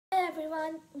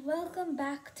everyone, welcome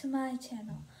back to my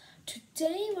channel.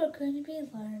 Today we're going to be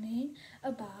learning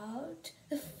about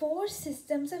the four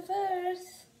systems of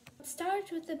Earth. Let's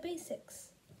start with the basics.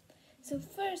 So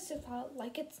first of all,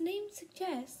 like its name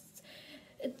suggests,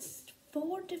 it's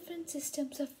four different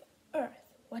systems of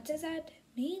Earth. What does that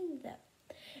mean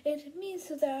though? It means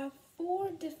that there are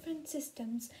four different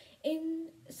systems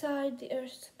inside the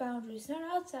Earth's boundaries, not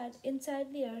outside,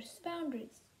 inside the Earth's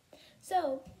boundaries.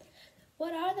 So,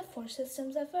 what are the four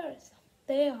systems of Earth?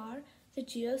 They are the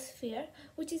geosphere,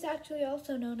 which is actually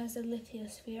also known as the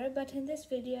lithosphere, but in this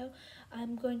video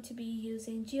I'm going to be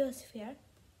using geosphere.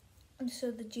 And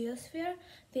so the geosphere,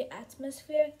 the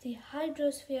atmosphere, the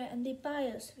hydrosphere, and the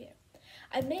biosphere.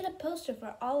 I made a poster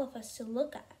for all of us to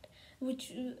look at,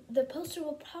 which the poster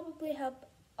will probably help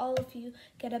all of you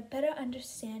get a better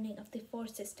understanding of the four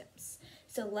systems.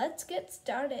 So let's get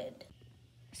started.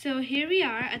 So here we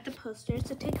are at the poster,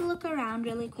 so take a look around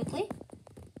really quickly.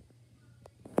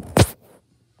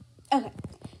 Okay,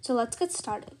 so let's get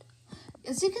started.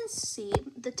 As you can see,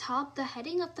 the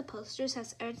heading of the poster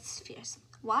says Earth spheres.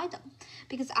 Why though?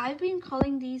 Because I've been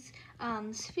calling these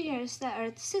spheres the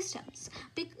Earth systems.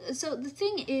 So the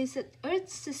thing is that Earth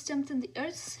systems and the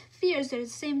Earth spheres, they're the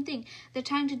same thing. They're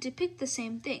trying to depict the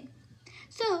same thing.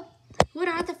 So, what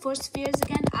are the four spheres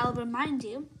again? I'll remind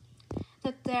you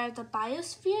that they're the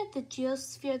biosphere, the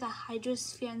geosphere, the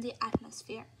hydrosphere, and the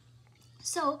atmosphere.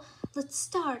 So let's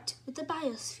start with the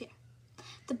biosphere.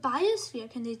 The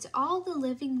biosphere contains all the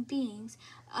living beings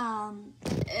on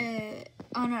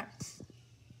Earth.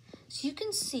 So you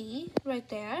can see right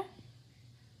there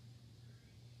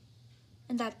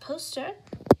in that poster,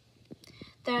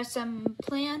 there are some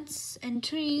plants and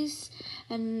trees,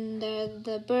 and there are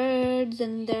the birds,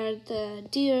 and there are the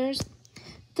deers.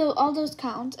 So all those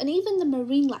count, and even the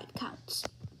marine life counts.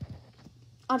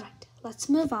 Alright, let's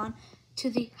move on to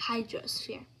the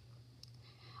hydrosphere.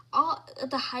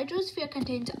 The hydrosphere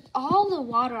contains all the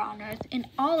water on Earth in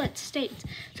all its states.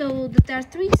 So there are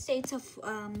three states of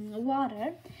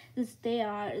water. They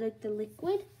are like the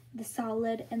liquid, the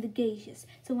solid, and the gaseous.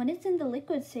 So when it's in the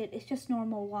liquid state, it's just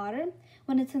normal water.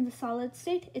 When it's in the solid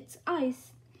state, it's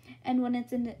ice. And when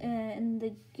it's in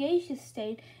the gaseous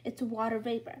state, it's water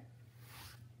vapor.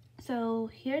 So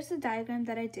here's the diagram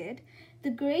that I did. The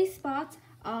gray spots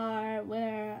are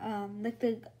where like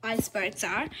the icebergs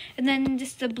are, and then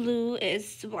just the blue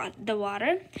is the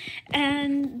water.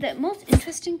 And the most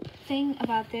interesting thing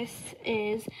about this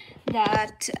is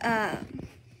that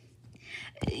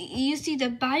you see the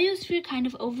biosphere kind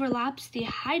of overlaps the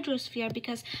hydrosphere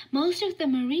because most of the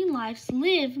marine lives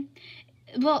live,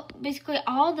 well, basically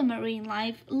all the marine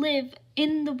life live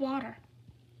in the water.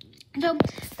 So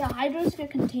the hydrosphere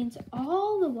contains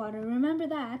all the water, remember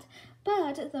that,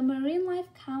 but the marine life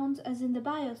counts as in the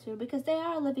biosphere because they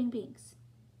are living beings.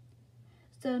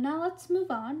 So now let's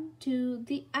move on to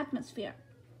the atmosphere.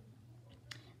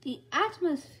 The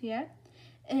atmosphere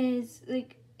is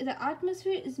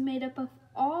made up of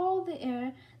all the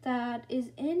air that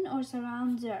is in or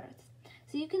surrounds Earth.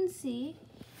 So you can see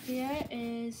here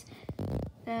is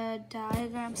the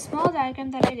small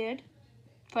diagram that I did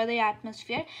for the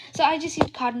atmosphere. So I just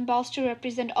used cotton balls to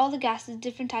represent all the gases,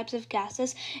 different types of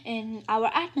gases in our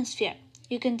atmosphere.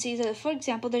 You can see that, for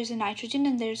example, there's a nitrogen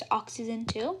and there's oxygen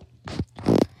too.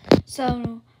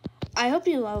 So I hope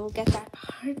you will get that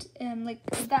part. Like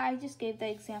that, I just gave the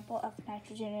example of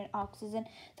nitrogen and oxygen,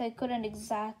 so I couldn't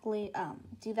exactly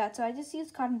do that. So I just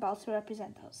used cotton balls to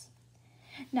represent those.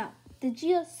 Now, the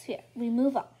geosphere, we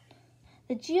move on.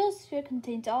 The geosphere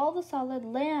contains all the solid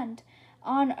land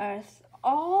on Earth,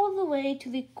 all the way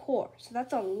to the core. So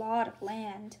that's a lot of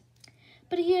land.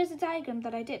 But here's a diagram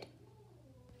that I did.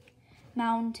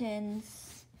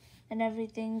 Mountains and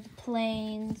everything, the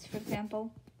plains, for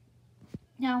example.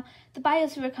 Now, the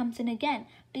biosphere comes in again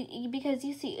because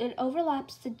you see it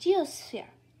overlaps the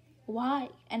geosphere. Why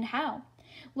and how?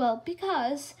 Well,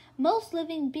 because most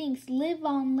living beings live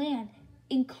on land,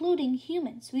 including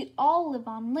humans. We all live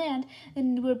on land,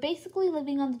 and we're basically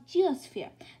living on the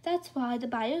geosphere. That's why the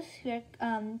biosphere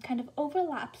kind of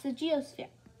overlaps the geosphere.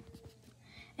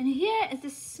 And here is a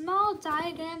small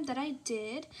diagram that I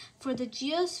did for the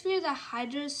geosphere, the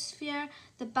hydrosphere,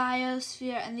 the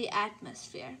biosphere, and the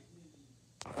atmosphere.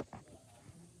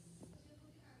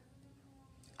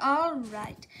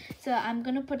 Alright, so I'm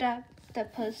going to put up the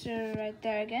poster right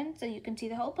there again so you can see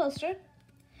the whole poster.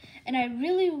 And I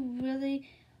really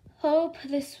hope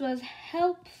this was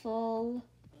helpful.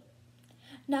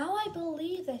 Now I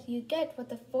believe that you get what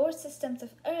the four systems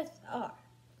of Earth are.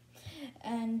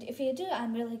 And if you do,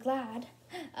 I'm really glad.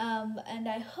 And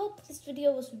I hope this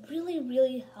video was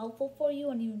really helpful for you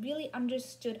and you really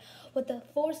understood what the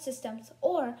four systems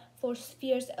or four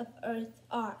spheres of Earth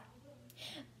are.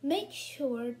 Make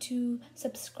sure to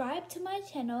subscribe to my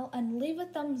channel and leave a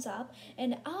thumbs up,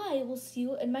 and I will see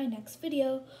you in my next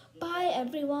video. Bye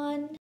everyone!